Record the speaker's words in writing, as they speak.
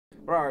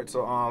But all right,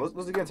 so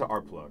let's get into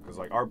Art Plug, because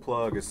like Art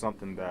Plug is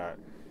something that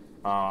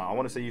I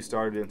want to say you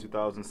started in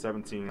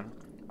 2017.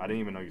 I didn't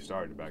even know you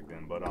started back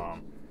then, but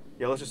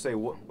yeah, let's just say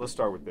let's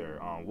start with there.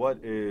 What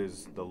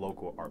is the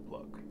local Art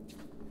Plug?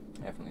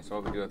 Definitely. So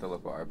what we do with the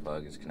local Art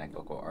Plug is connect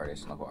local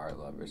artists and local art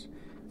lovers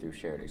through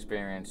shared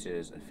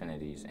experiences,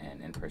 affinities, and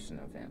in-person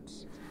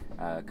events.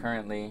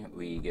 Currently,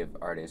 we give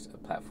artists a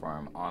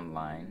platform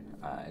online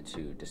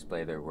to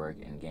display their work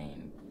and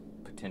gain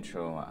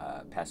potential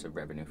passive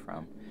revenue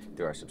from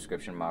through our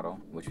subscription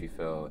model, which we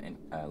feel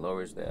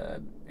lowers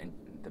the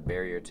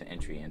barrier to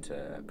entry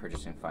into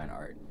purchasing fine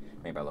art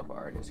made by local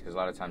artists. Because a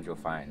lot of times you'll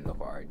find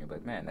local art and you'll be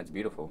like, man, that's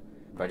beautiful,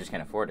 but I just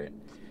can't afford it.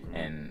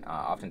 And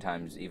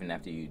oftentimes, even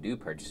after you do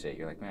purchase it,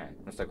 you're like, man,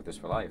 I'm stuck with this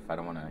for life. I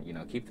don't want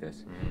to, keep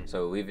this.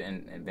 So we've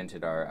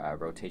invented our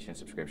rotation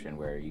subscription,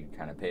 where you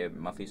kind of pay a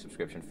monthly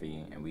subscription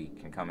fee, and we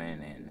can come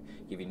in and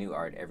give you new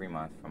art every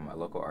month from a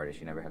local artist.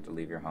 You never have to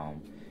leave your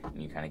home,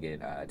 and you kind of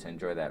get to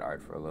enjoy that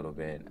art for a little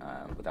bit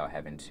without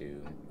having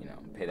to,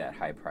 pay that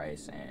high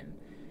price and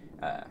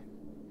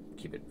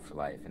keep it for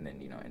life, and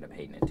then end up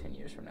hating it 10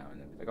 years from now,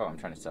 and then be like, oh, I'm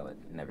trying to sell it,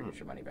 and never get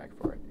your money back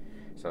for it.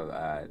 So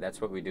that's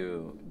what we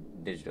do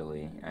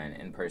digitally, and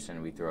in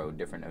person we throw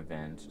different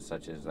events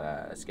such as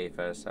Skate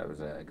Fest. That was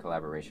a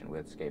collaboration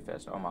with Skate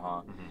Fest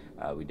Omaha.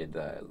 We did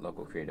the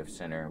local creative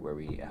center, where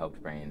we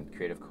helped bring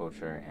creative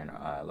culture and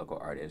local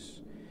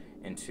artists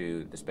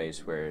into the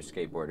space where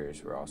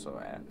skateboarders were also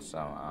at.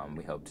 So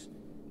we helped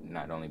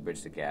not only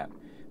bridge the gap,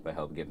 but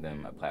help give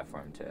them a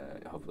platform to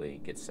hopefully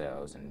get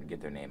sales and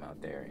get their name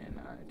out there, and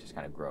just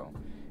kind of grow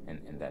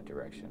in that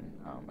direction.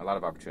 A lot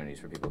of opportunities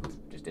for people who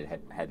just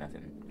had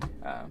nothing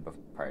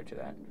prior to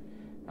that.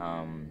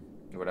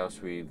 What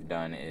else we've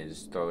done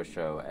is throw a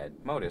show at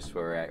Modus,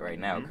 where we're at right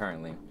now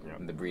currently,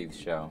 the Breathe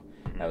show.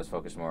 That was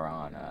focused more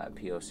on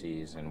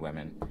POCs and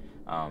women,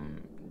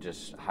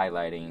 just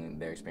highlighting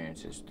their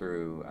experiences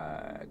through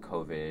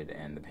COVID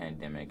and the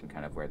pandemic, and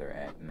kind of where they're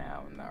at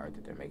now and the art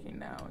that they're making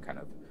now, and kind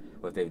of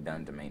what they've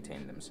done to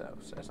maintain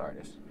themselves as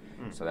artists.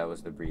 So that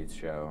was the Breathe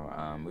show.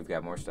 We've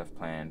got more stuff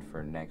planned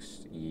for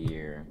next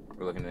year.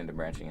 We're looking into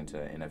branching into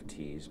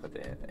NFTs, but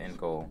the end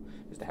goal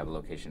is to have a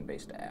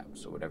location-based app.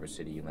 So whatever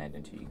city you land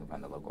into, you can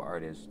find the local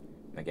artists,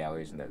 the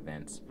galleries, and the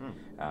events.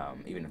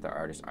 Even if the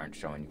artists aren't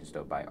showing, you can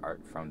still buy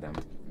art from them,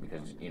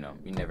 because you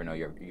never know,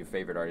 your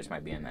favorite artist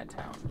might be in that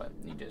town, but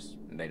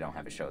they don't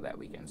have a show that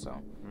weekend,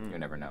 so you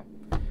never know.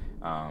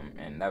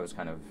 And that was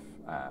kind of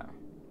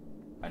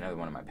another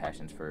one of my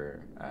passions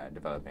for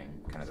developing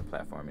kind of the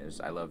platform. Is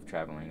I love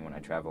traveling. When I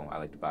travel, I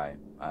like to buy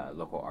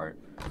local art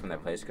from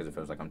that place, because it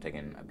feels like I'm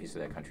taking a piece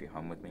of that country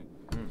home with me.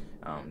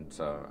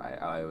 So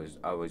I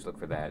always look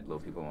for that,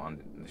 little people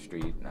on the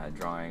street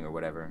drawing or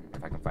whatever.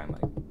 If I can find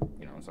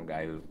some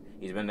guy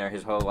he's been there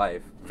his whole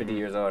life, 50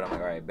 years old, I'm like,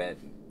 all right, bet,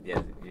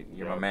 yeah,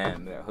 you're my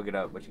man. Hook it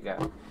up. What you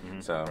got?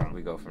 So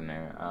we go from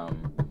there.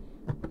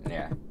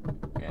 Yeah,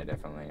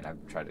 definitely. And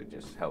I've tried to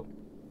just help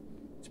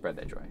spread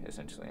that joy,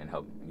 essentially, and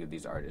help give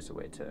these artists a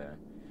way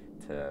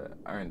to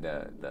earn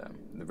the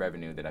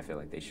revenue that I feel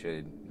like they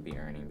should be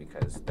earning,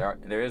 because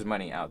there is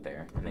money out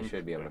there, and they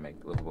should be able to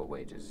make livable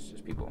wages. It's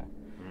just people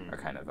are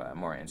kind of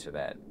more into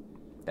that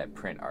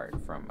print art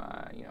from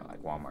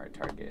like Walmart,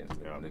 Target,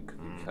 the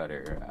cookie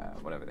cutter,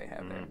 whatever they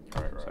have there.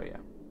 Right. So yeah,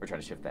 we're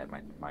trying to shift that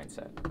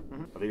mindset.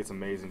 I think it's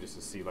amazing just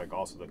to see like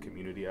also the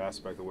community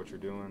aspect of what you're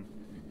doing.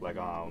 Like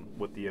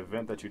with the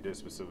event that you did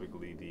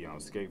specifically, the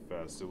Skate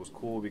Fest, it was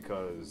cool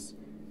because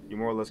you're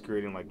more or less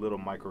creating like little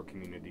micro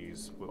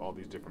communities with all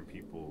these different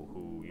people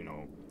who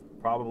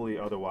probably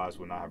otherwise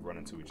would not have run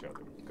into each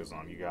other. Because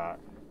you got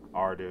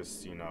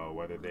artists,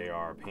 whether they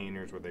are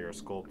painters, whether they are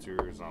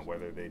sculptors,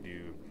 whether they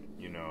do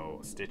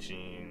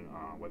stitching,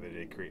 whether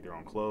they create their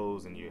own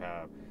clothes, and you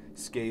have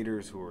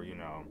skaters who are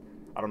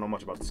I don't know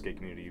much about the skate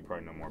community. You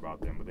probably know more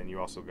about them. But then you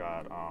also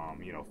got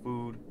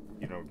food.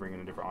 Bringing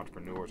in different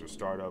entrepreneurs or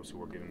startups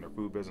who are getting their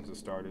food businesses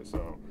started.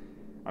 So,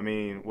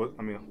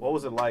 what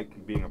was it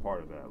like being a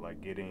part of that?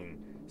 Like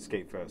getting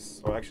Skate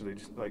Fest, or actually,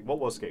 just like what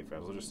was Skate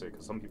Fest? Let's just say,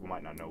 because some people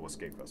might not know what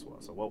Skate Fest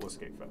was. So, what was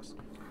Skate Fest?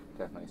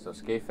 Definitely. So,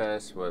 Skate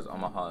Fest was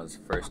Omaha's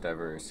first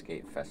ever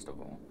skate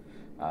festival.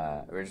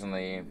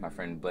 Originally, my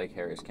friend Blake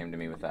Harris came to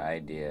me with the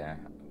idea,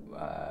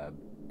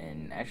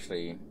 and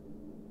actually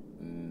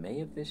May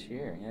of this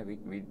year. Yeah,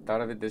 we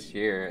thought of it this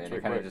year, and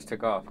it kind of just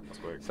took off. That's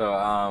quick. So,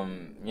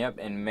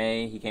 in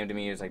May, he came to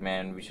me. He was like,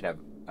 man, we should have,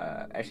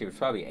 actually, it was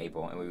probably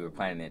April, and we were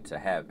planning it to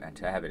have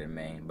it in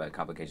May, but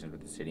complications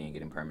with the city and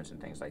getting permits and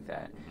things like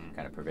that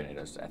kind of prevented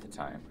us at the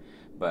time.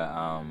 But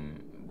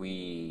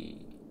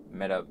we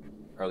met up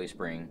early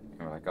spring, and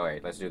we're like, all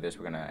right, let's do this.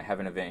 We're going to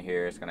have an event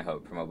here. It's going to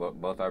help promote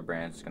both our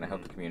brands. It's going to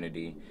help the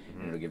community,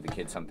 and it'll give the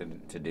kids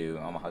something to do.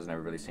 Omaha's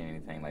never really seen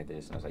anything like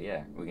this. And I was like,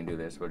 yeah, we can do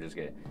this. We'll just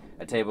get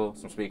a table,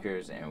 some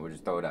speakers, and we'll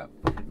just throw it up.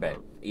 Bet.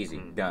 Easy.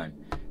 Done.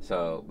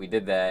 So we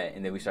did that,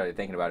 and then we started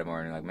thinking about it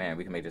more, and like, man,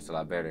 we can make this a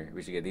lot better.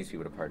 We should get these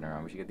people to partner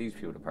on. We should get these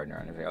people to partner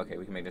on. And like, okay,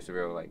 we can make this a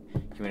real,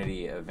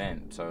 community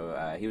event.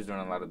 So he was doing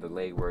a lot of the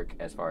legwork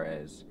as far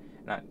as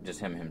not just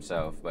him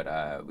himself,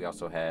 but we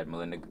also had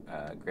Melinda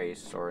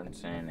Grace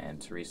Sorensen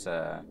and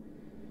Teresa.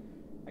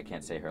 I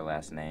can't say her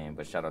last name,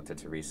 but shout out to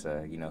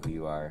Teresa. You know who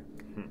you are.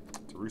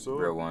 Teresa?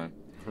 Real one.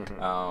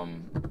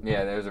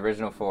 Yeah, there was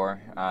original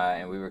 4,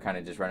 and we were kind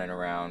of just running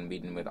around,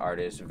 meeting with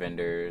artists,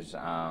 vendors,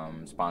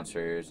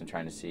 sponsors, and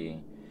trying to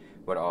see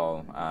what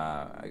all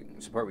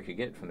support we could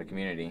get from the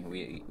community.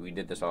 We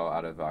did this all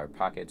out of our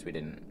pockets. We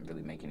didn't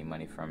really make any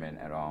money from it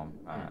at all.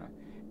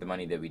 The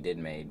money that we did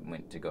make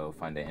went to go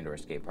fund an indoor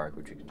skate park,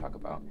 which we can talk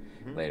about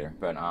later.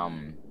 But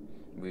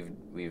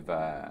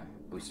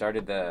we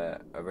started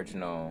the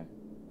original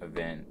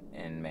event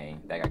in May.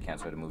 That got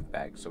canceled and moved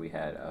back, so we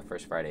had a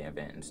First Friday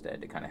event instead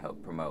to kind of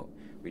help promote.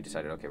 We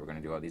decided, okay, we're going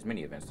to do all these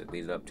mini events that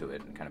leads up to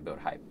it and kind of build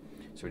hype.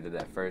 So we did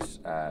that first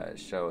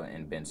show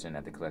in Benson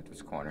at the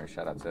Collective's Corner.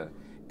 Shout out to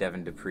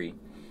Devin Dupree.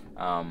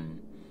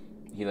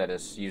 He let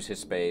us use his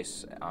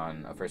space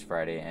on a First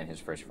Friday and his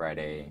First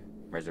Friday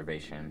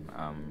reservation.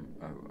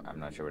 I'm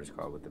not sure what it's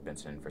called with the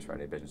Benson First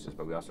Friday businesses,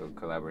 but we also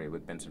collaborated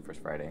with Benson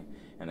First Friday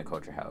and the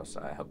Culture House.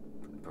 Helped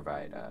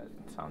provide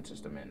sound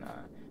system and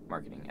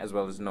marketing, as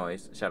well as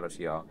noise. Shout out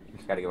to y'all.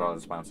 Got to give all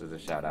the sponsors a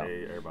shout out.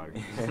 Hey,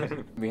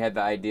 everybody. We had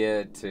the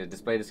idea to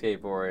display the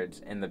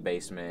skateboards in the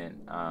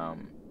basement.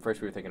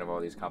 First, we were thinking of all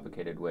these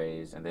complicated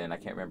ways, and then I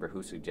can't remember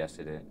who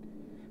suggested it,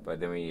 but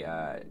then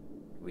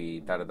we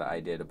thought of the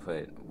idea to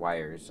put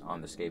wires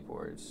on the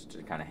skateboards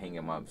to kind of hang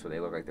them up so they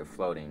look like they're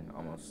floating,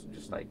 almost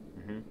just like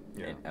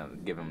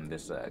give them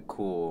this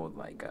cool,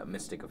 like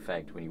mystic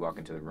effect when you walk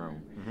into the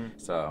room.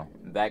 So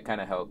that kind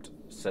of helped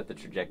set the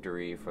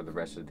trajectory for the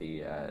rest of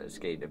the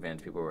skate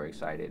events. People were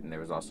excited, and there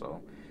was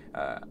also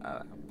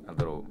a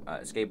little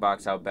skate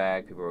box out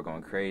back. People were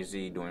going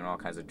crazy, doing all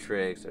kinds of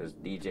tricks. There was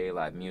DJ,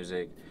 live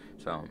music.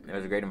 So it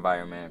was a great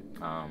environment.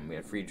 We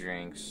had free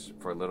drinks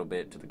for a little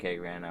bit till the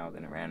keg ran out,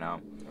 then it ran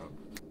out.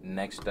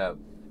 Next up,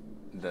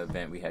 the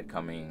event we had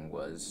coming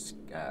was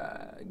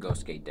Go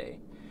Skate Day.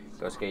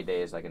 Go Skate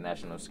Day is like a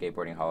national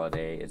skateboarding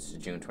holiday. It's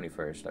June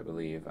 21st, I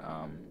believe,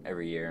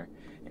 every year,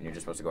 and you're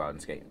just supposed to go out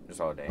and skate just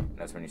all day.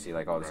 That's when you see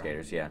like all the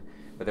skaters, yeah.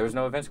 But there was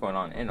no events going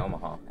on in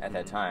Omaha at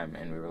that time,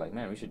 and we were like,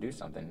 man, we should do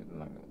something.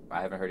 Like,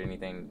 I haven't heard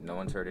anything. No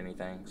one's heard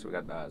anything. So we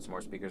got some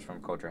more speakers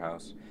from Culture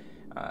House.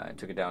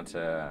 Took it down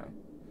to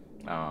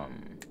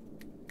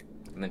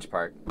Lynch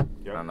Park.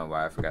 I don't know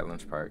why I forgot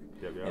Lynch Park.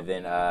 And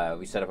then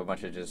we set up a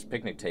bunch of just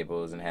picnic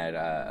tables and had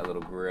a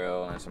little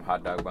grill and some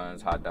hot dog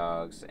buns, hot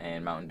dogs,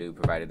 and Mountain Dew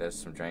provided us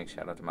some drinks.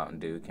 Shout out to Mountain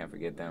Dew, can't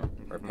forget them.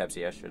 Or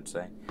Pepsi, I should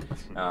say.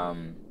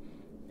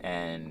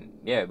 And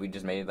yeah, we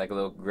just made like a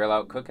little grill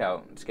out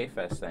cookout skate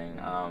fest thing.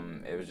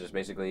 It was just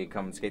basically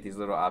come skate these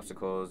little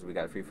obstacles. We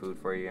got free food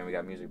for you and we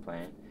got music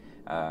playing.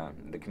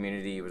 The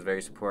community was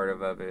very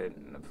supportive of it.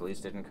 The police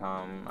didn't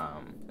come.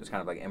 It was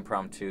kind of like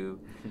impromptu.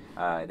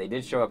 They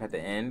did show up at the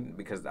end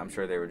because I'm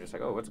sure they were just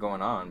like, oh, what's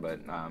going on?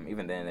 But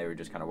even then, they were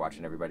just kind of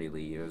watching everybody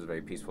leave. It was a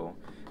very peaceful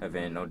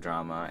event, no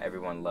drama.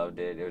 Everyone loved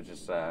it. It was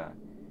just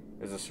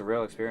it was a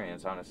surreal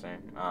experience, honestly.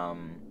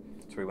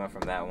 So we went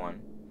from that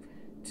one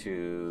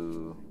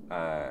to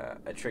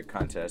a trick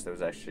contest that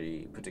was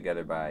actually put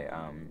together by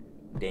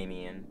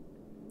Damien.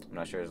 I'm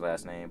not sure his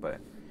last name, but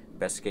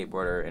best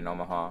skateboarder in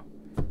Omaha.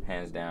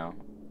 Hands down.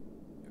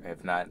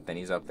 If not, then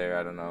he's up there.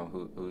 I don't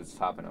know who's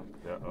topping him.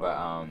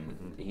 But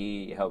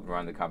he helped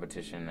run the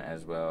competition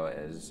as well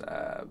as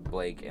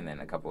Blake and then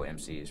a couple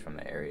MCs from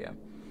the area.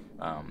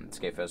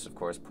 Skate Fest, of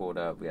course, pulled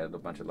up. We had a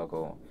bunch of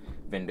local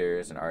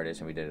vendors and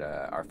artists, and we did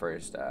our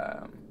first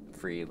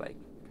free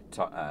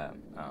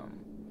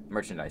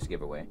merchandise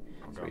giveaway.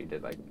 So we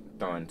did like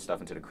throwing stuff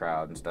into the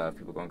crowd and stuff.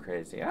 People going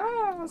crazy.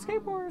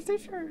 Skateboards,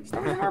 t-shirts,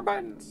 throw more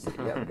buttons.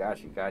 Yeah,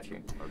 got you.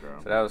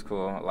 So that was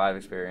cool. A live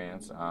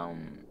experience.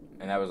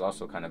 And that was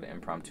also kind of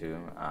impromptu.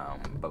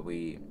 But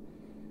we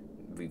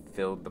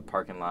filled the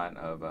parking lot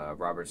of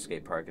Roberts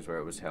Skate Park is where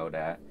it was held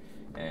at.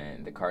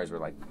 And the cars were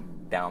like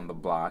down the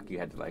block. You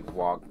had to like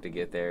walk to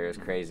get there. It was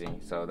crazy.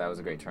 So that was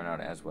a great turnout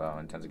as well,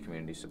 and tons of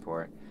community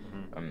support.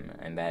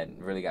 And that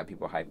really got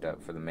people hyped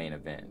up for the main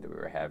event that we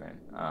were having.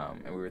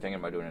 And we were thinking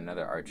about doing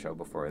another art show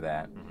before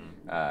that.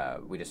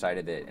 We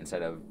decided that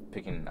instead of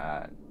picking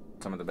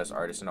some of the best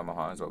artists in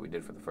Omaha, is what we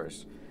did for the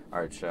first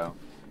art show,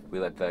 we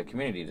let the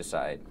community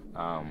decide.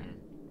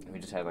 We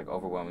just had like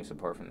overwhelming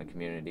support from the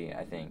community.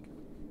 I think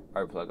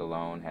Artplug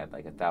alone had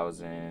like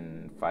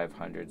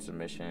 1,500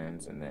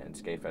 submissions, and then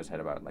Skatefest had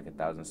about like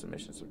 1,000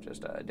 submissions of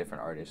just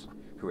different artists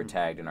who were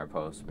tagged in our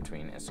posts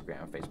between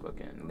Instagram, Facebook,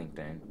 and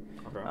LinkedIn.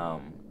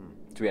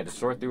 So we had to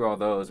sort through all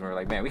those, and we were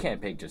like, man, we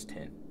can't pick just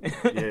 10.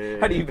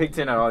 How do you pick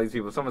 10 out of all these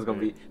people? Someone's going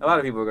to be, a lot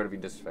of people are going to be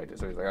disrespected.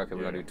 So he's like, okay,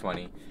 we're going to do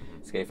 20.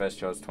 Skatefest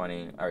chose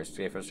 20, or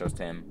Skatefest chose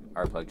 10,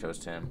 Artplug chose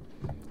 10.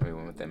 And we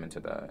went with them into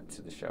the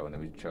show, and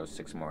then we chose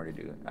 6 more to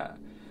do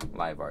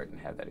live art and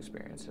have that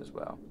experience as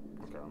well.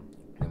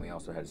 Then we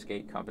also had a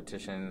skate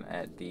competition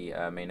at the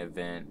main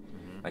event.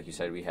 Like you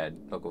said, we had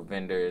local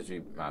vendors.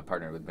 We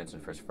partnered with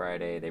Benson First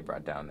Friday. They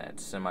brought down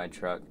that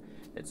semi-truck.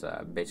 It's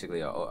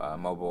basically a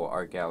mobile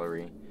art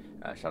gallery.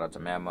 Shout out to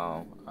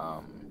Mamo.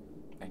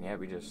 And yeah,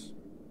 we just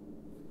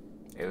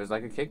It was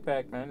like a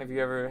kickback, man. If you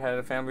ever had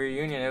a family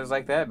reunion, it was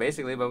like that,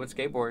 basically, but with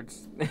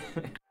skateboards.